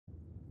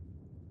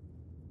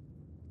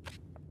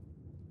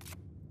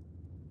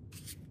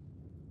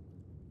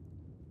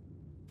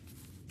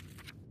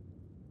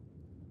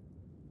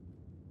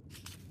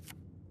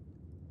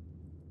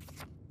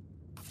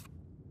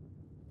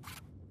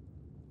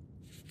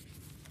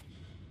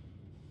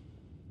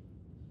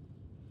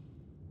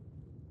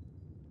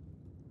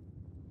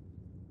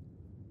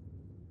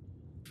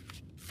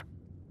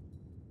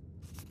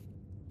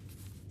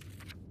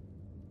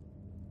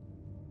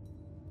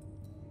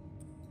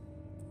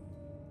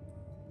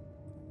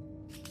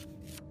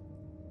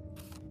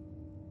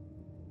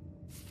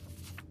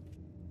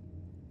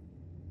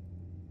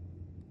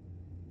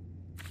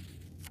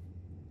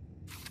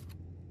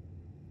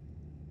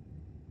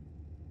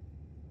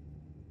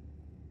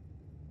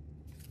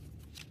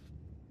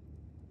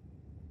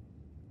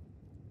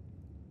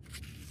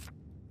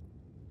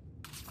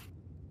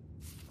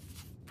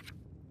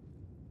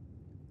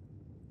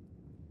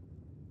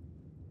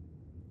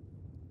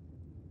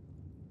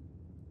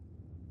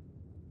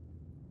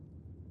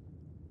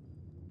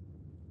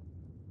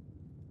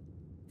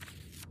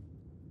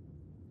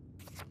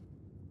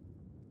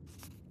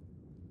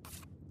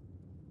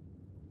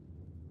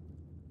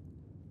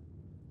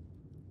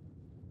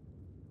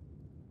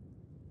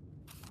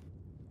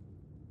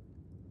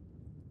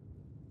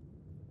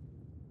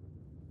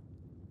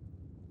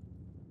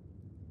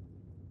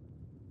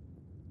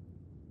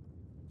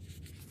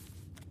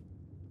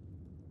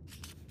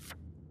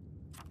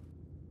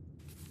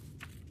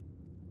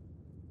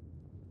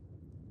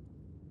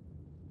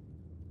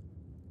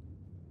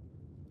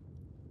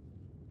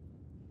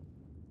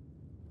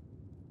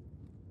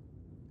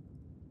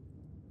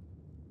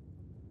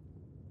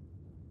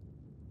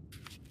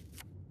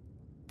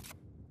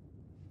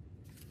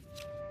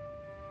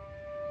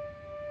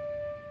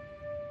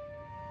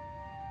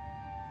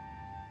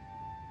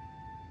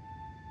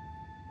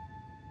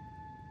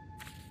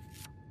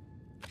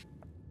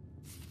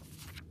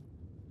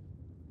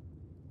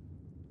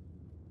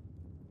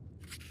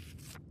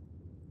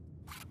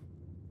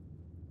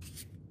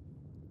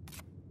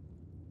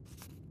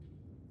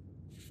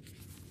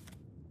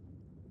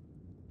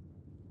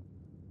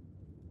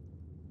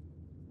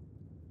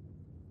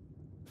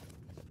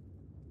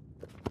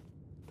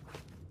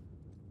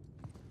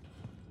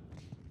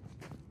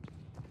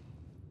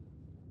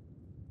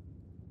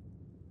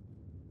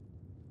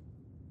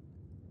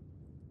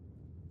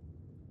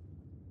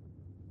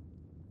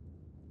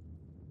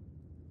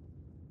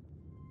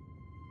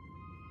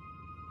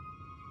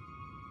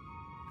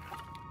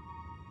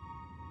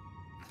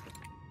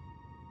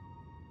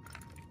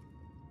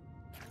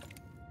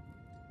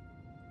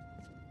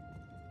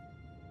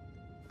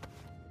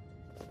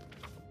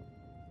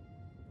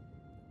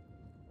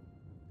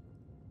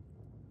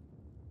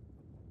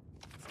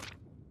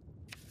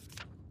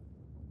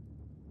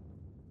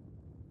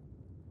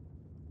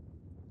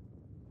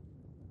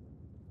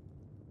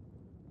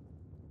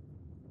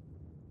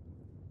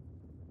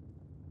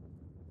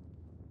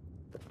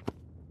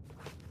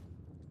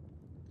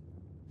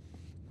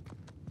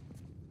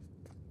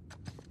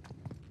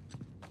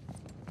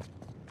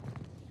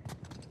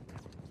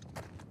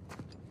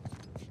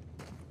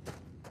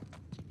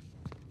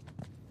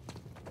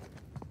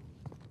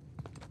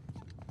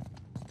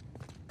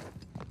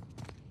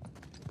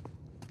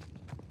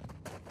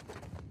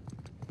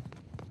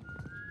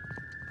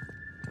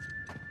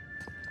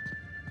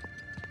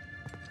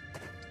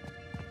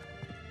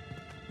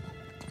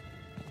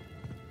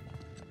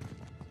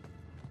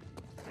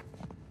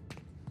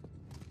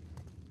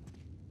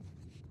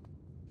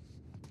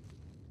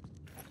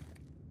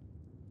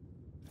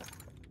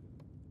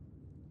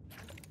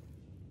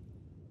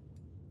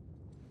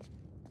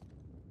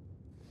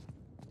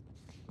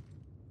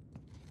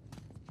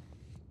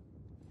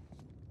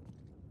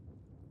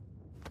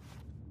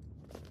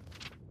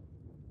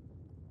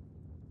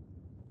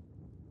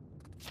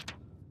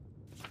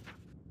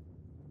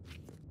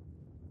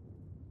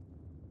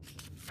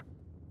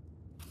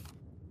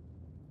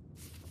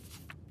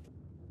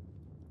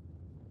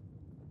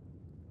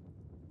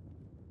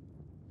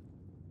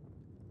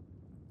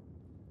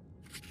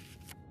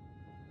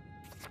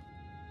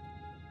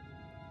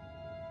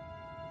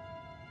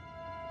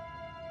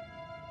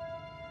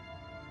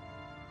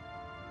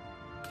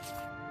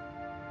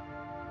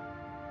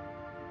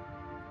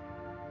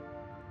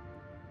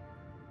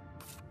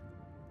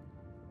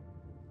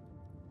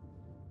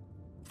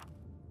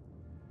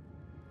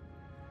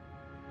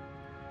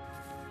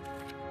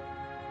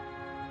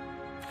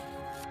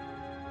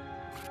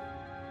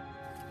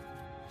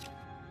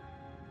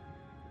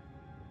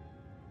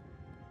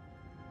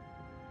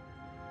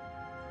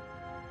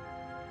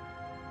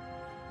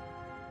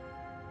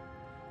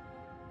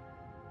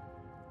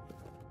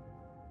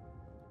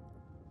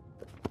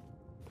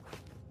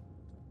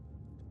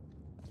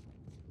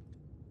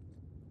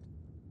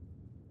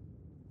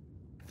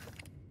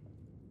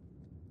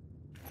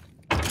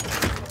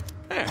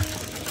There.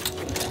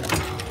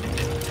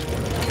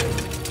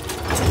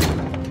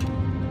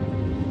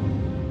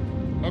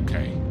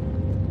 Okay.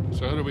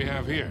 So who do we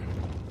have here?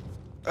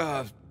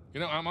 Uh,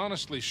 You know, I'm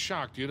honestly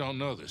shocked you don't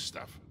know this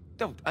stuff.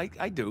 no,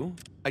 I do.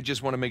 I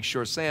just want to make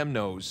sure Sam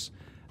knows.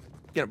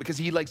 You know, because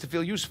he likes to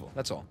feel useful,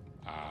 that's all.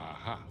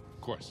 Aha,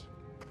 of course.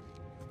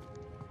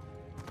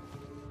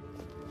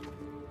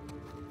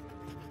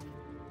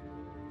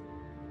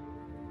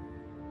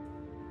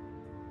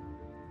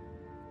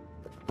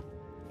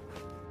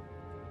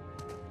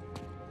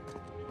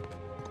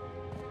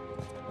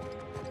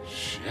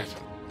 Shit,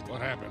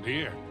 what happened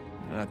here?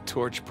 A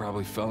torch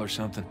probably fell or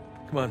something.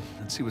 Come on,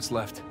 let's see what's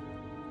left.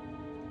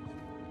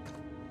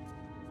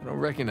 I don't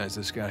recognize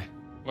this guy.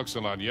 Looks a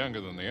lot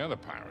younger than the other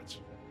pirates.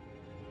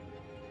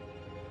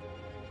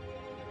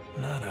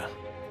 Nada.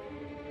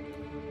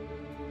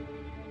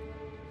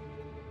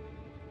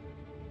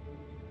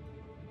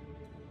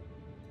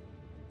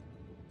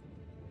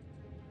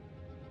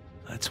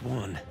 That's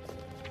one.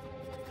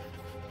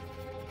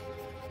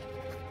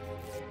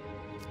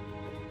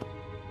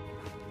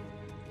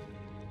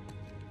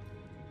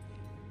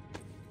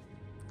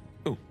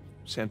 Oh,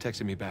 Sam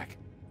texted me back.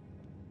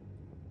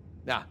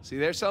 Ah, see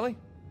there, Sully?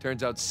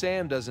 Turns out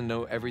Sam doesn't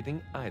know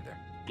everything either.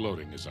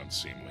 Gloating is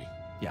unseemly.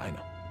 Yeah, I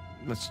know.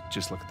 Let's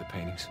just look at the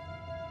paintings.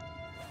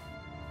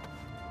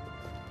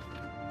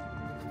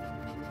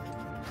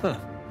 Huh.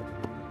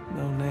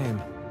 No name.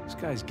 This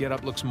guy's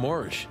getup looks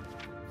Moorish.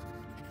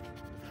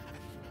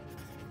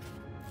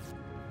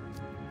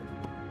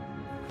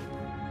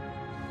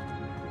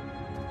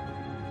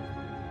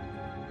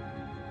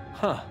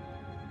 Huh.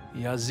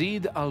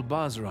 Yazid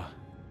al-Basra.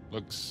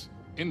 Looks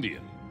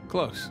Indian.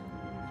 Close.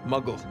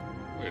 Muggle.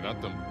 Wait,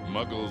 aren't the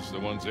Muggles the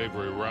ones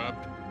Avery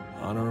robbed?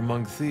 Honor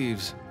among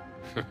thieves.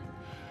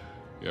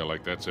 Yeah,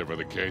 like that's ever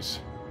the case.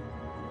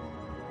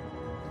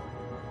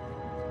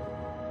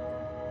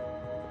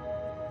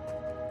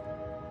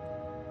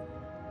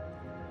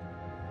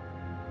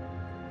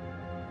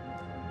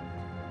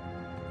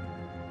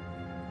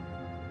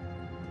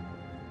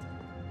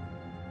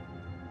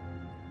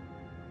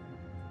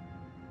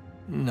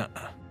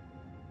 Nuh-uh.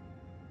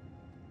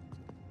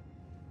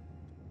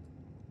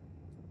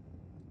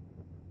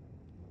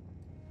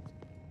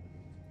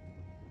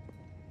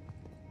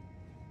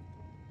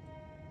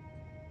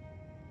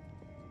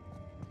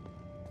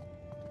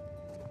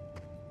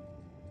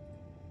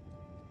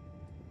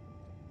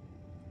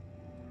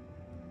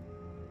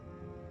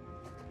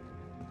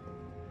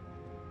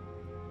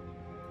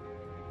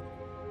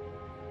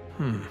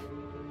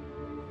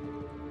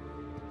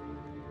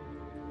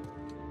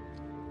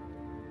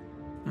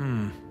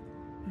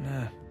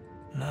 Nah.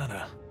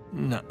 Nada.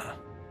 Nuh-uh.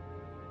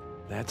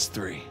 That's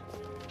three.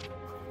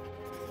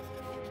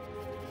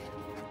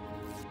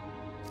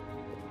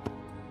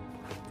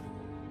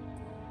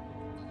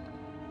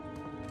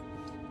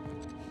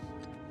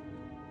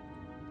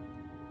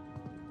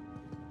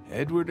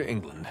 Edward,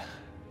 England.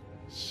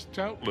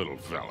 Stout little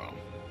fellow.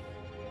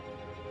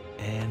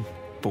 And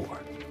four.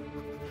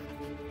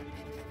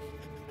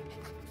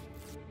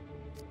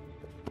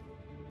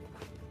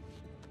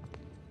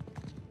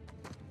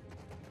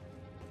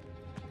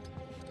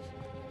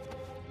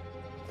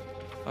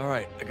 All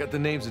right, I got the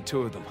names of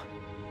two of them.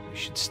 We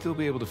should still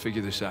be able to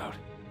figure this out.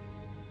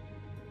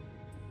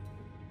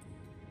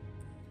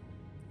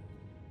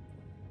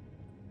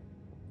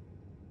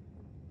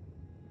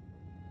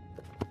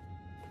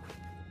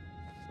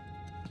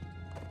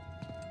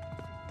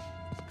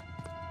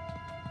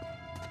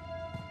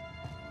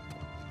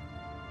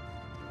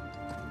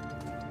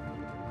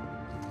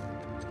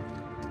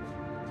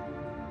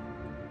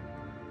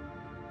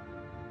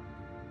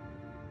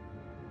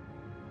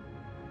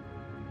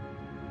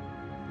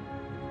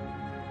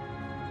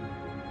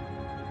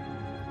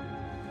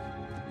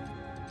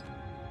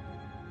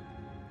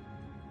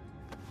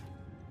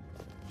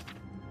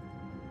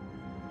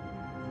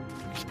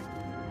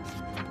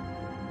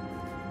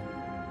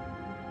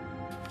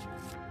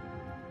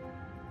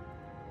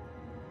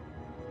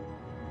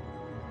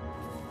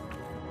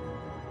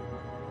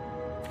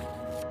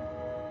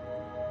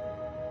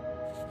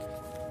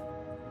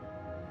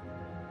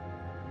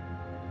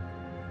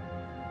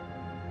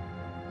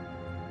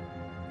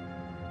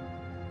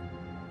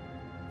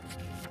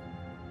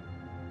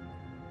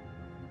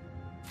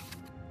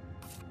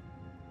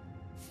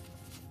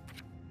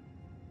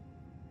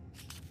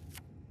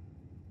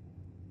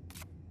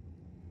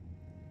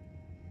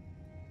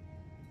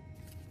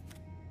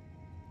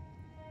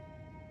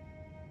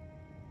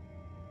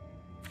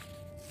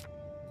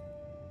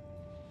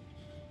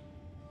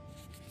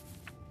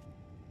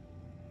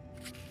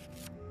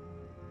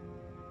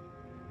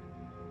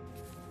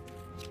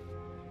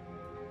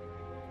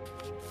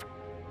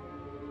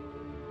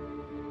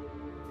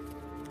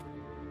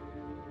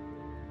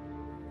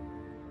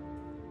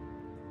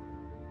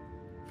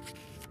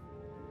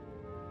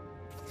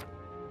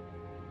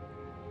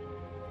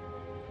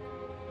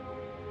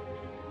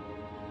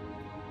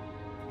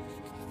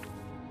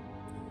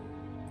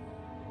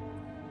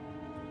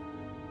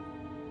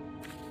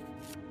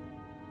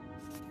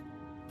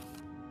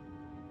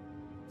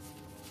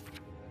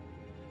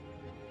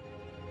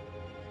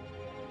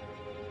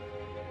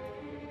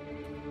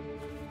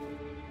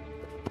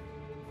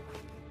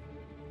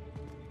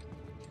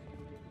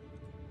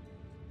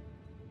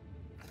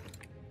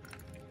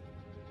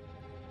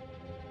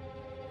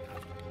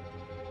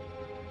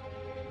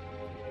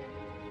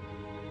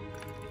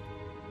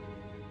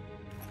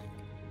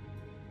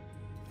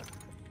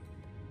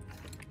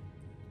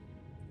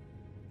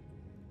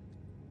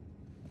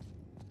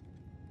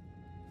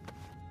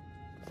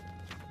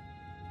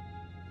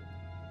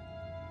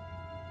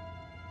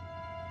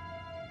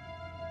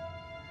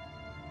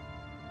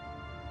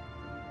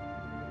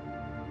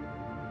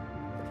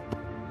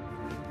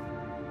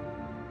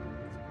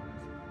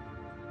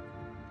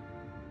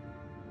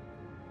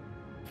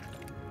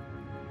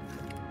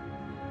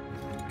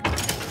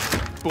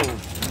 Boom.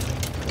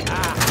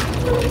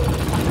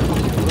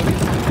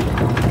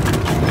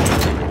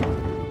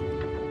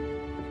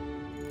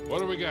 What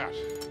do we got?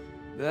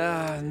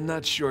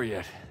 Not sure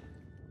yet.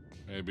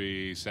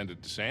 Maybe send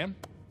it to Sam?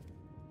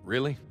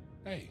 Really?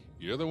 Hey,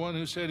 you're the one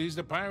who said he's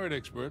the pirate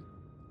expert.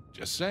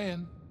 Just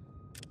saying.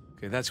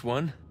 Okay, that's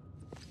one.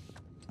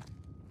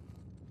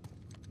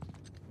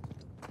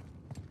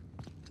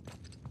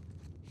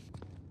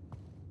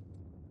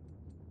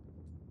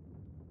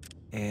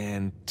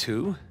 And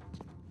two.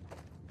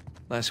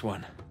 Last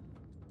one.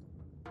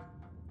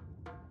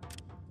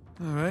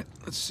 All right,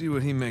 let's see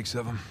what he makes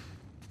of them.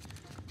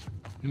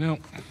 You know,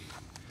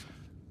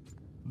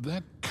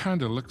 that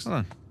kind of looks... Hold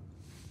on.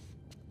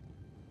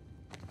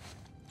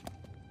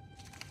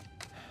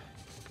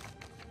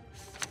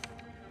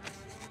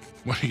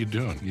 What are you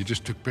doing? You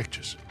just took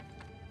pictures.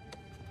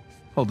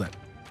 Hold that.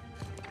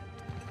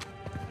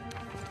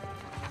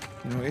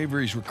 You know,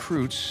 Avery's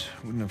recruits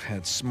wouldn't have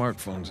had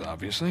smartphones,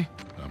 obviously.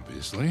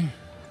 Obviously.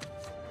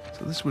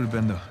 So this would have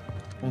been the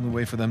only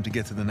way for them to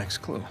get to the next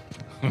clue.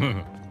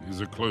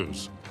 These are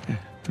clues. Yeah,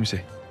 let me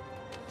see.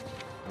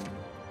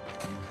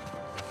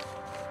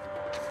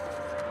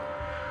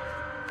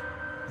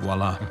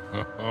 Voila.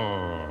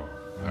 Oh,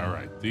 all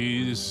right.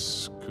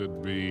 These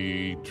could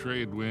be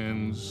trade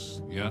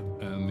winds. Yeah,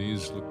 and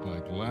these look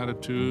like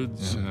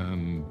latitudes. Yeah.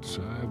 And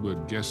I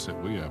would guess that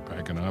we are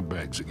packing our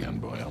bags again,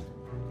 Boyle.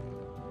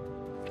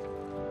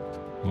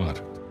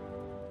 What?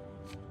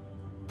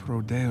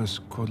 Pro Deus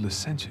quod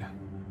licentia.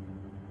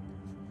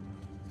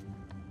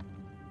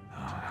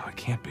 Oh, no, it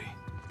can't be.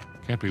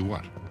 Can't be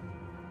what?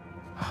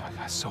 Oh, my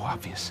God, it's so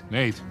obvious.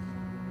 Nate.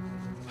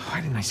 Why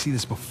didn't I see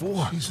this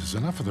before? Jesus,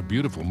 enough of the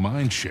beautiful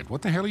mind shit.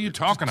 What the hell are you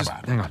talking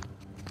about? Hang on.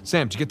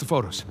 Sam, did you get the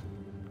photos?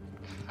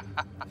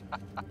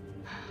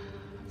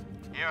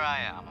 Here I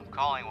am. I'm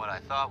calling what I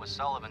thought was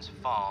Sullivan's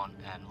phone,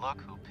 and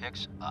look who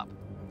picks up.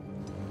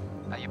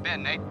 How you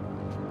been, Nate?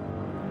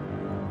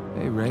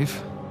 Hey,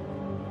 Rafe.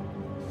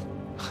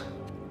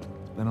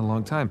 It's been a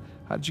long time.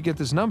 How did you get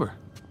this number?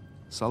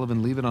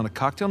 Sullivan leave it on a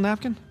cocktail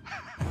napkin?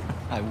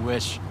 I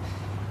wish.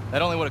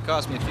 That only would have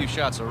cost me a few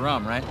shots of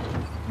rum, right?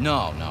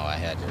 No, I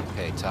had to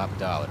pay top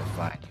dollar to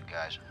find you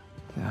guys.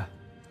 Yeah.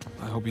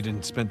 I hope you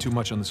didn't spend too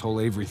much on this whole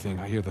Avery thing.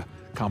 I hear the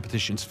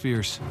competition's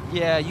fierce.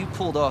 Yeah, you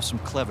pulled off some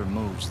clever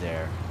moves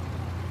there.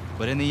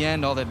 But in the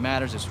end, all that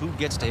matters is who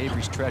gets to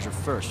Avery's treasure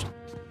first.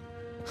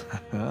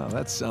 Well,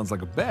 that sounds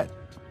like a bet.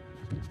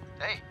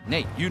 Hey,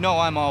 Nate, you know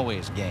I'm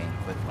always game,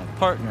 but my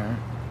partner,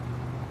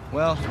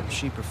 well,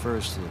 she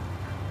prefers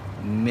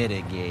to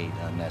mitigate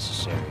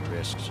unnecessary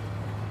risks.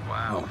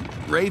 Wow.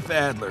 Rafe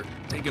Adler,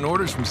 taking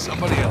orders from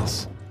somebody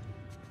else.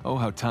 Oh,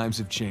 how times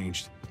have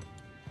changed.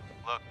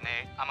 Look,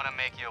 Nate, I'm gonna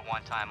make you a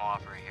one-time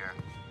offer here.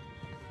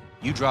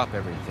 You drop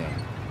everything.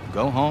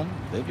 Go home,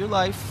 live your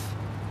life.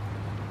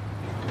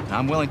 And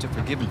I'm willing to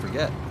forgive and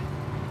forget.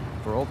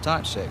 For old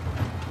time's sake.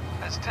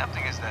 As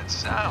tempting as that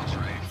sounds,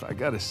 Rafe, I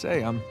gotta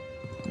say, I'm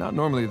not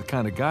normally the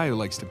kind of guy who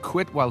likes to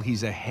quit while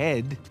he's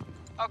ahead.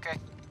 Okay.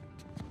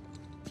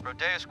 Pro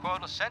Deus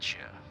quod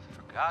licentia,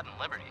 for God and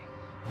liberty.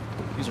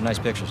 These are nice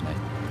pictures, Nate.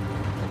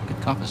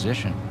 Good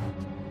composition.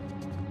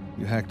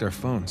 You hacked our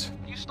phones.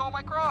 You stole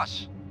my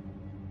cross.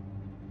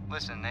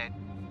 Listen, Nate.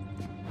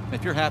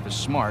 If you're half as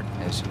smart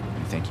as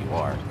you think you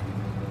are,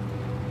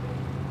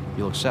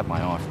 you'll accept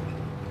my offer.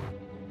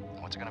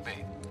 What's it gonna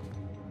be?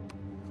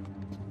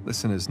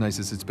 Listen, as nice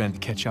as it's been to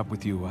catch up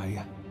with you,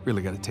 I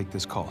really gotta take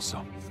this call,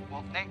 so...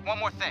 Well, Nate, one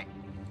more thing.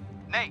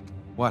 Nate!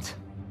 What?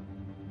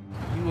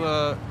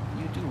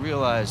 You do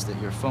realize that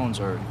your phones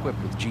are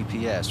equipped with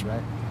GPS,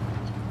 right?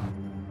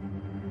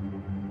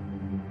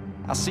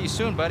 I'll see you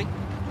soon, buddy.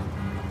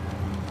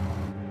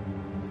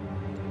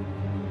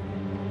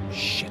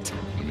 Shit.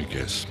 Let me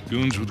guess.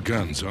 Goons with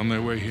guns on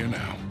their way here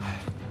now.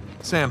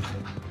 Sam.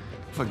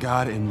 For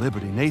God and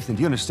liberty. Nathan,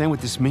 do you understand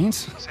what this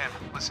means? Sam,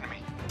 listen to me.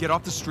 Get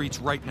off the streets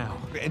right now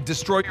and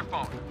destroy your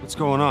phone. What's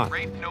going on?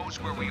 Rafe knows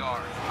where we are.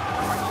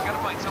 You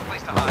gotta find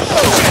someplace to hide.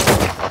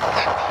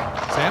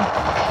 Sam?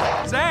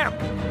 Sam!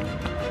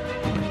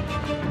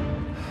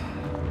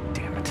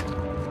 Damn it.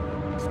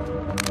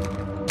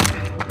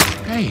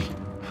 Hey!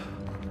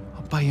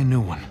 I'll buy you a new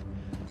one.